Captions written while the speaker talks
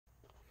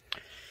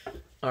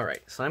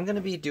Alright, so I'm going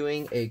to be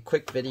doing a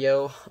quick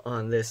video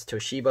on this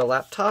Toshiba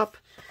laptop.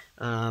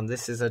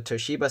 This is a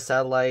Toshiba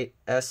Satellite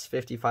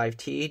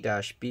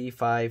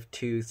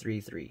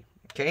S55t-Bt233.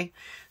 Okay,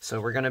 so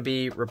we're going to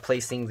be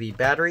replacing the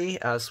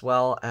battery as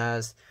well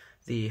as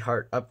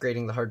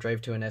upgrading the hard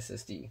drive to an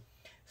SSD.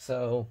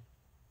 So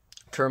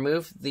to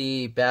remove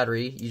the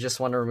battery, you just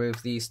want to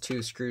remove these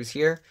two screws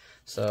here.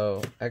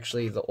 So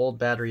actually the old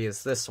battery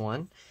is this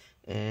one.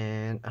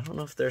 And I don't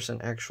know if there's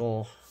an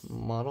actual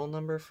model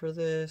number for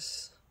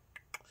this.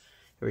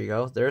 Here we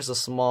go. There's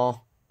the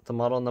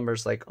model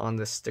number's like on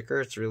this sticker.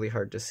 It's really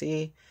hard to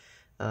see.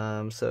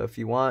 So if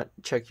you want,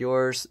 check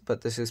yours. But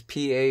this is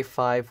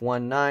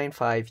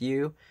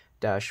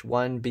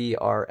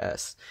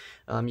PA5195U-1BRS.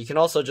 You can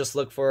also just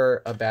look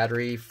for a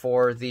battery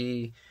for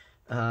the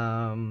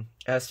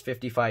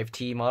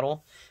S55t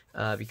model.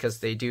 Because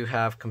they do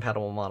have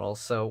compatible models.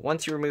 So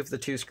once you remove the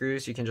two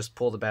screws, you can just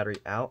pull the battery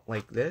out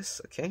like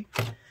this, okay?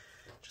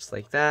 Just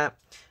like that.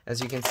 As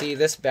you can see,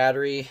 this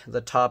battery,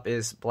 the top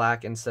is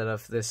black instead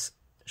of this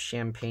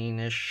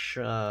champagne-ish,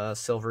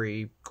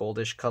 silvery,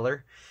 goldish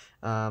color.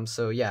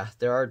 So yeah,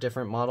 there are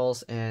different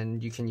models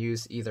and you can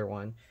use either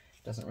one.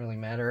 Doesn't really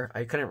matter.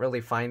 I couldn't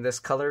really find this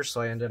color, so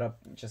I ended up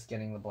just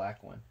getting the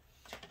black one.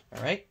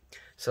 Alright,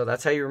 so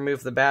that's how you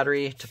remove the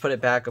battery. To put it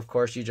back, of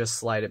course, you just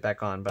slide it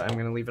back on, but I'm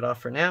going to leave it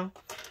off for now.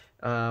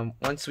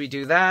 Once we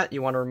do that,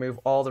 you want to remove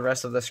all the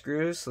rest of the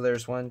screws. So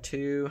there's 1,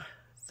 2,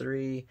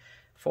 3,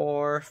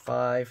 4,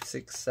 5,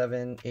 6,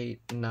 7,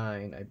 8,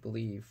 9, I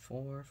believe.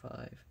 4,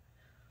 5,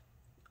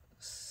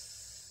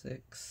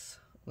 6,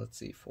 let's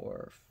see,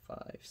 4,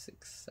 5,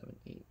 6, 7,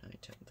 8, 9,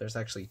 10. There's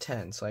actually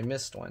 10, so I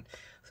missed one.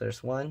 So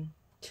there's 1,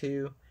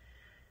 2,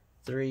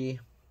 3,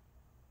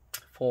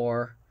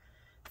 4,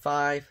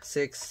 5,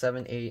 6,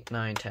 7, 8,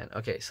 9, 10.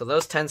 Okay, so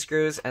those 10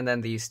 screws and then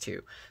these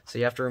two. So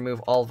you have to remove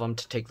all of them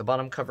to take the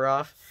bottom cover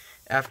off.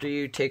 After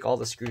you take all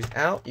the screws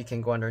out, you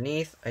can go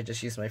underneath. I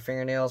just use my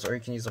fingernails, or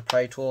you can use a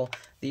pry tool.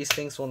 These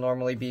things will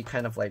normally be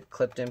kind of like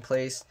clipped in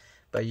place,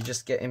 but you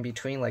just get in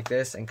between like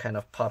this and kind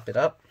of pop it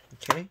up.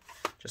 Okay,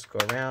 just go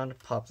around,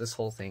 pop this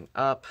whole thing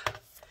up.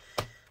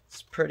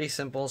 It's pretty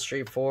simple,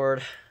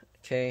 straightforward.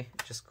 Okay,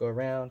 just go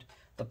around.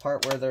 The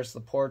part where there's the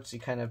ports, you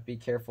kind of be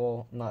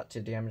careful not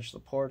to damage the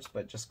ports,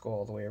 but just go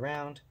all the way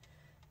around.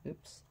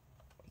 Oops,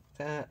 like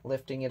that.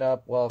 Lifting it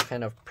up while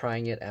kind of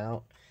prying it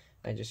out.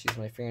 I just use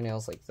my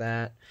fingernails like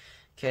that.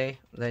 Okay,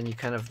 then you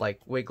kind of like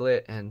wiggle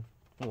it and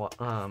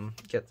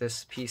get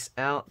this piece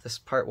out. This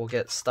part will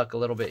get stuck a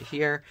little bit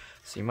here,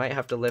 so you might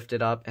have to lift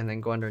it up and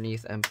then go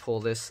underneath and pull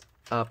this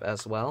up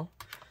as well.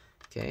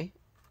 Okay,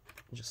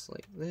 just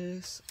like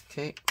this.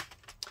 Okay.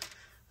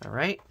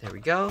 Alright, there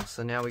we go.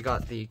 So now we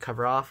got the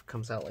cover off,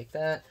 comes out like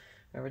that.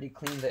 I already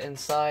cleaned the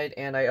inside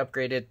and I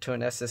upgraded to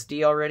an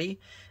SSD already,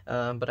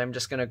 but I'm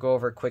just going to go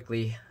over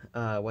quickly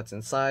what's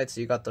inside.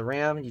 So you got the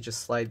RAM, you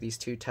just slide these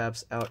two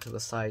tabs out to the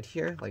side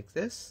here like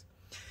this.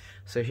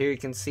 So here you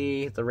can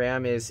see the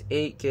RAM is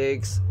 8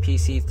 gigs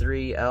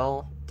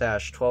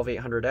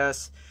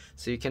PC3L-12800S.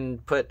 So you can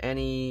put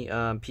any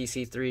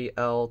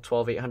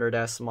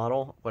PC3L-12800S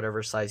model,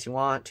 whatever size you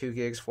want, 2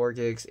 gigs, 4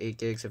 gigs, 8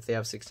 gigs. If they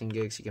have 16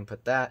 gigs, you can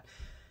put that.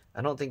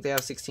 I don't think they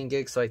have 16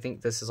 gigs, so I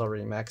think this is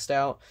already maxed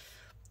out.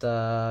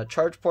 The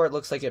charge port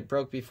looks like it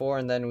broke before,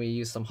 and then we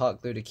used some hot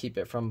glue to keep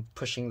it from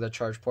pushing the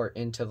charge port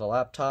into the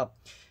laptop.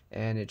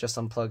 And it just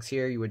unplugs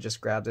here. You would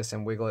just grab this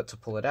and wiggle it to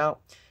pull it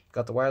out.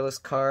 Got the wireless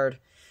card.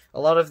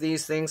 A lot of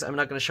these things, I'm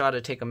not going to show how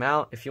to take them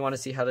out. If you want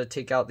to see how to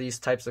take out these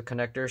types of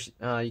connectors,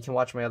 you can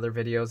watch my other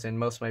videos. In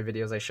most of my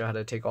videos, I show how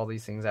to take all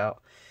these things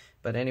out.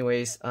 But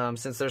anyways,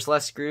 since there's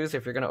less screws,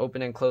 if you're going to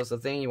open and close the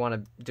thing, you want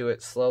to do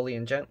it slowly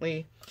and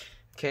gently.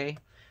 Okay.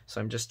 So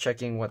I'm just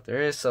checking what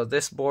there is. So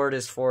this board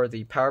is for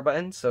the power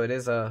button. So it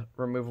is a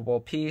removable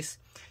piece.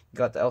 You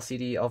got the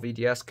LCD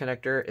LVDS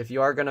connector. If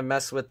you are going to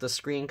mess with the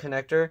screen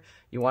connector,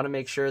 you want to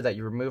make sure that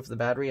you remove the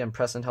battery and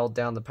press and hold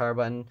down the power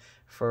button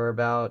for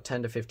about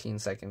 10 to 15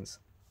 seconds.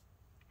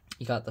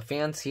 You got the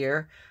fans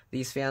here.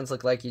 These fans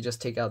look like you just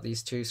take out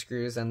these two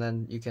screws and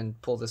then you can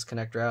pull this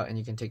connector out and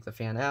you can take the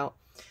fan out.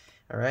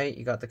 Alright,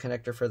 you got the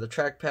connector for the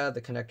trackpad,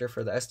 the connector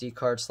for the SD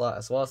card slot,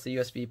 as well as the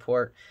USB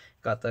port.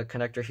 Got the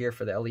connector here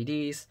for the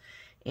LEDs,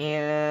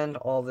 and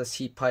all this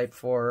heat pipe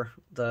for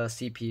the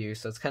CPU.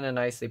 So it's kind of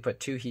nice. They put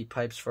 2 heat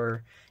pipes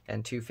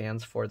and 2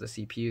 fans for the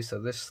CPU.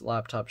 So this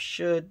laptop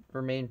should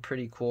remain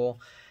pretty cool.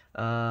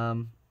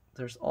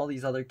 There's all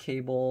these other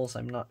cables.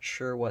 I'm not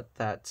sure what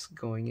that's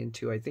going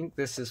into. I think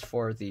this is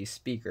for the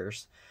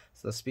speakers.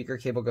 So the speaker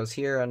cable goes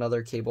here.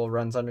 Another cable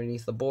runs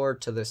underneath the board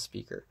to this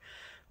speaker.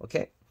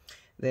 Okay.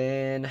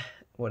 Then,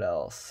 what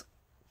else?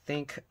 I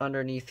think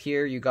underneath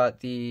here you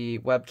got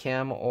the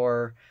webcam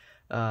or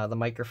the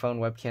microphone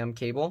webcam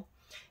cable.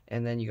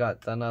 and then you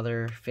got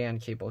another fan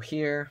cable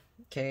here.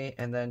 Okay,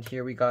 and then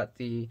here we got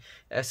the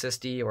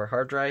SSD or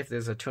hard drive.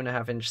 There's a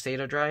 2.5-inch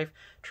SATA drive.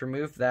 To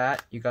remove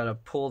that, you gotta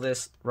pull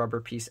this rubber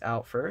piece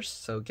out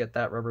first. So get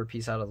that rubber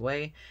piece out of the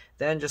way.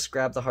 Then just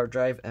grab the hard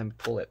drive and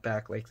pull it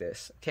back like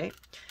this. Okay,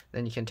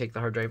 then you can take the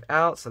hard drive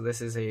out. So this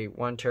is a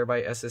 1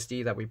 terabyte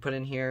SSD that we put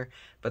in here.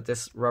 But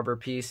this rubber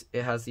piece,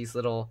 it has these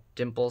little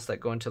dimples that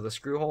go into the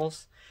screw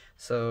holes.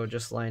 So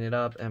just line it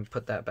up and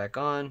put that back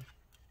on.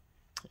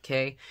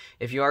 Okay,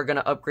 if you are going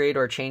to upgrade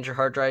or change your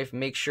hard drive,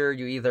 make sure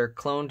you either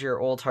cloned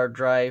your old hard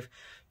drive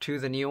to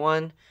the new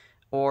one,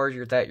 or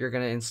that you're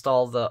going to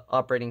install the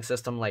operating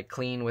system like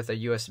clean with a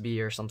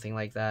USB or something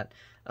like that.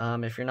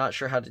 If you're not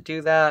sure how to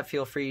do that,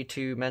 feel free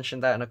to mention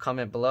that in a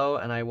comment below,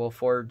 and I will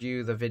forward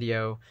you the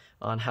video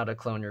on how to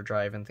clone your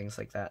drive and things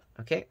like that.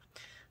 Okay,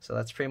 so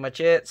that's pretty much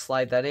it.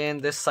 Slide that in.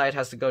 This side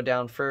has to go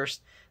down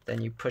first,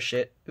 then you push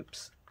it,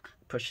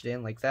 push it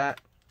in like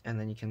that, and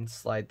then you can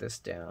slide this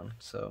down.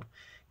 So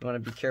you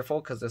want to be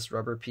careful because this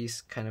rubber piece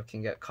kind of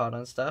can get caught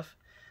on stuff.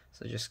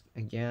 So just,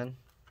 again,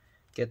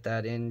 get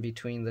that in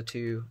between the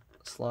two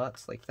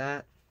slots like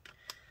that.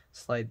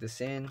 Slide this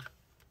in.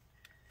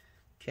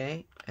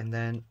 Okay, and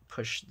then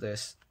push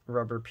this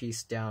rubber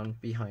piece down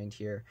behind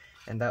here,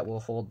 and that will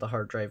hold the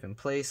hard drive in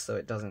place so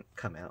it doesn't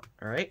come out.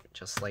 Alright,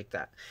 just like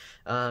that.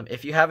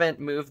 If you haven't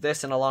moved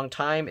this in a long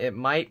time, it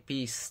might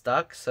be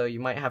stuck, so you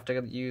might have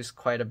to use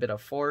quite a bit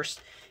of force.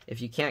 If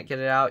you can't get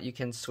it out, you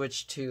can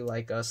switch to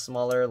like a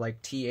smaller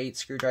like T8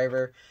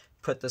 screwdriver,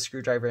 put the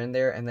screwdriver in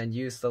there, and then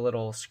use the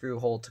little screw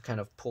hole to kind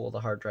of pull the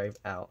hard drive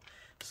out.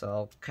 So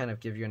I'll kind of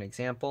give you an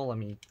example. Let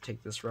me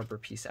take this rubber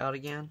piece out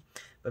again.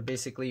 But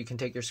basically you can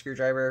take your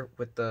screwdriver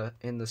with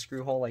in the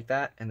screw hole like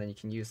that, and then you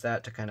can use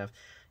that to kind of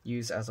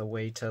use as a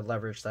way to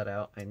leverage that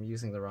out. I'm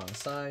using the wrong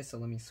size, so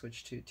let me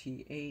switch to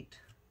T8.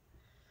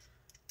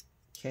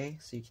 Okay,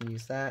 so you can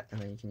use that, and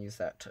then you can use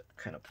that to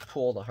kind of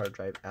pull the hard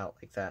drive out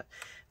like that.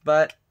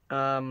 But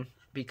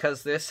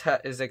because this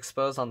is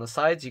exposed on the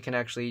sides, you can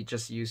actually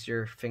just use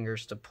your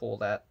fingers to pull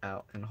that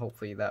out, and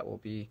hopefully that will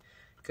be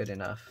good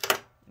enough.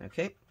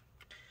 Okay,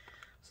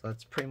 so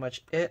that's pretty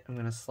much it. I'm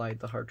going to slide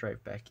the hard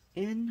drive back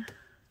in.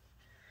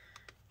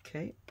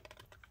 Okay,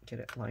 get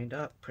it lined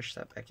up, push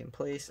that back in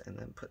place, and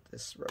then put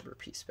this rubber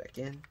piece back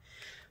in.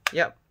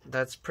 Yep,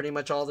 that's pretty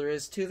much all there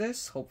is to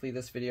this. Hopefully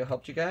this video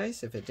helped you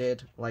guys. If it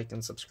did, like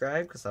and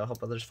subscribe because that'll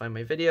help others find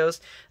my videos.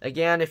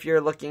 Again, if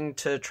you're looking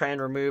to try and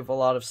remove a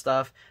lot of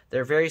stuff,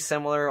 they're very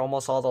similar,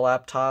 almost all the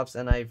laptops,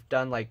 and I've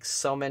done like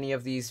so many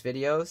of these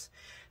videos.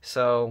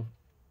 So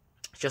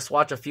just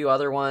watch a few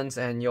other ones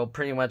and you'll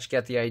pretty much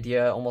get the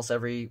idea. Almost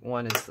every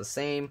one is the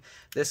same.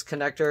 This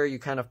connector, you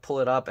kind of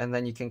pull it up and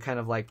then you can kind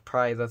of like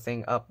pry the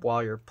thing up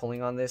while you're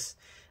pulling on this.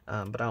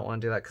 But I don't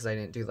want to do that because I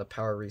didn't do the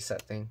power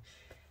reset thing.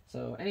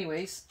 So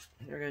anyways,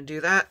 you're going to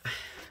do that.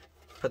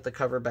 Put the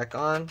cover back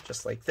on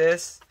just like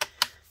this.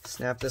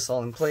 Snap this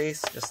all in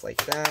place just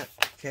like that.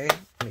 Okay,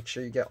 make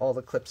sure you get all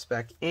the clips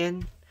back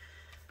in.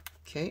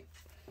 Okay.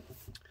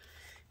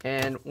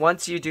 And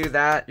once you do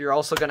that, you're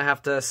also going to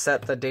have to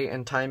set the date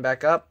and time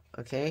back up,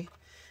 okay?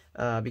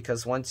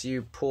 Because once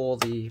you pull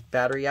the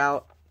battery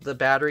out, the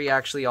battery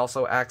actually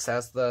also acts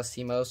as the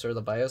CMOS or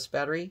the BIOS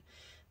battery.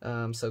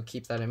 So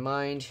keep that in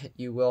mind.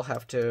 You will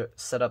have to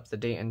set up the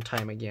date and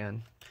time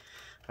again.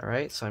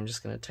 Alright, so I'm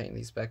just going to tighten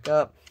these back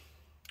up.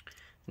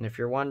 And if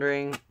you're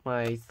wondering,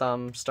 my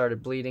thumb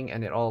started bleeding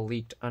and it all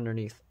leaked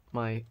underneath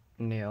my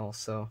nail.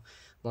 So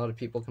a lot of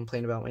people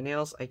complain about my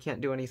nails. I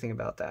can't do anything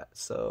about that,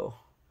 so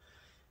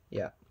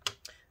yeah,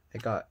 I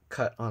got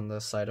cut on the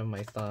side of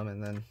my thumb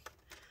and then...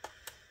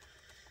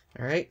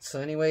 Alright,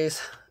 so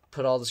anyways,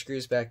 put all the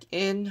screws back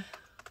in.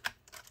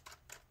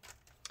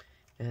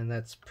 And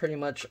that's pretty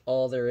much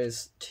all there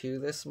is to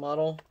this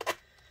model.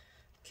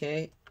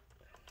 Okay,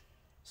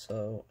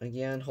 so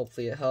again,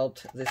 hopefully it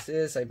helped. This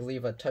is, I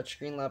believe, a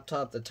touchscreen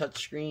laptop. The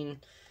touchscreens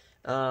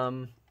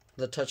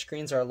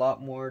are a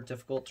lot more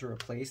difficult to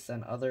replace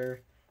than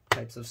other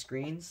types of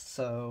screens.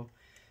 So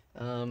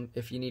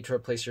if you need to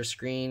replace your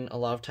screen, a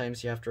lot of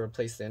times you have to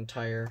replace the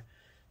entire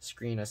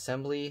screen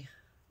assembly.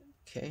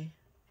 Okay,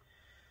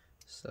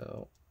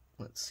 so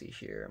let's see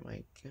here. Am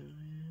I good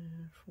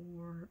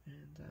for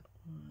and that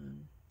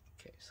one?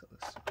 Okay, so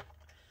this one.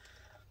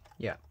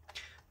 Yeah.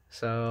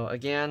 So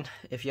again,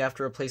 if you have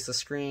to replace the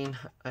screen,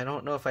 I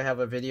don't know if I have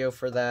a video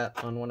for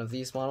that on one of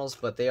these models,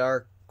 but they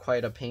are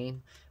quite a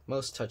pain.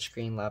 Most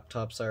touchscreen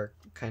laptops are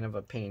kind of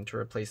a pain to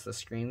replace the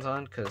screens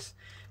on because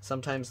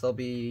sometimes there'll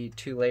be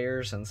 2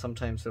 layers and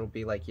sometimes it'll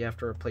be like you have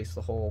to replace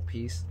the whole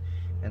piece,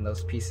 and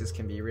those pieces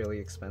can be really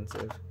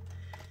expensive.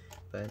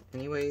 But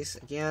anyways,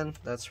 again,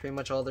 that's pretty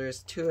much all there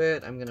is to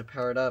it. I'm going to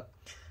power it up,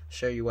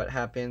 show you what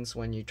happens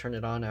when you turn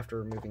it on after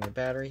removing the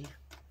battery.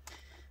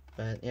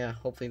 But yeah,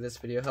 hopefully this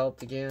video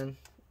helped. Again,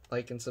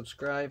 like and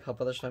subscribe,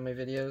 help others find my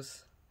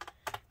videos.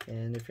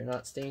 And if you're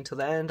not staying till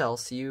the end, I'll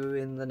see you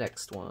in the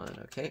next one.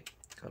 Okay,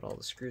 got all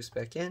the screws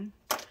back in.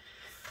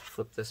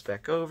 Flip this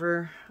back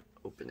over,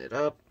 open it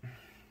up.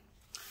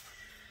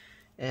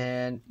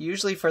 And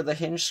usually for the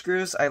hinge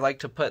screws, I like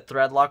to put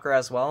thread locker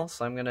as well,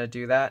 so I'm going to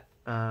do that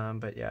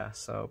But yeah,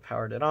 so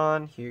powered it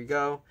on. Here you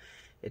go.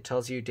 It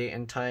tells you date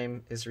and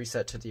time is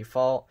reset to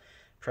default.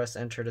 Press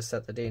enter to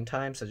set the date and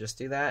time, so just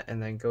do that,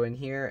 and then go in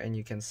here and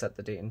you can set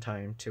the date and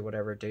time to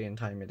whatever date and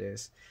time it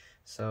is.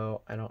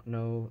 So I don't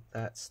know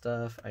that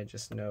stuff. I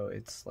just know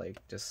it's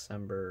like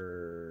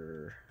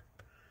December,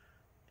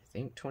 I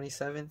think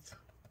 27th,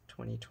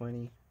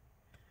 2020.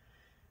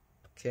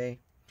 Okay.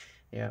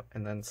 Yeah,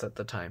 and then set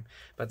the time.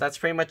 But that's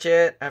pretty much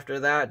it. After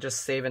that,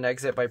 just save and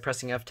exit by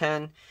pressing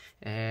F10.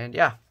 And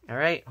yeah, all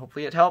right.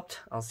 Hopefully it helped.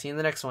 I'll see you in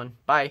the next one.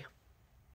 Bye.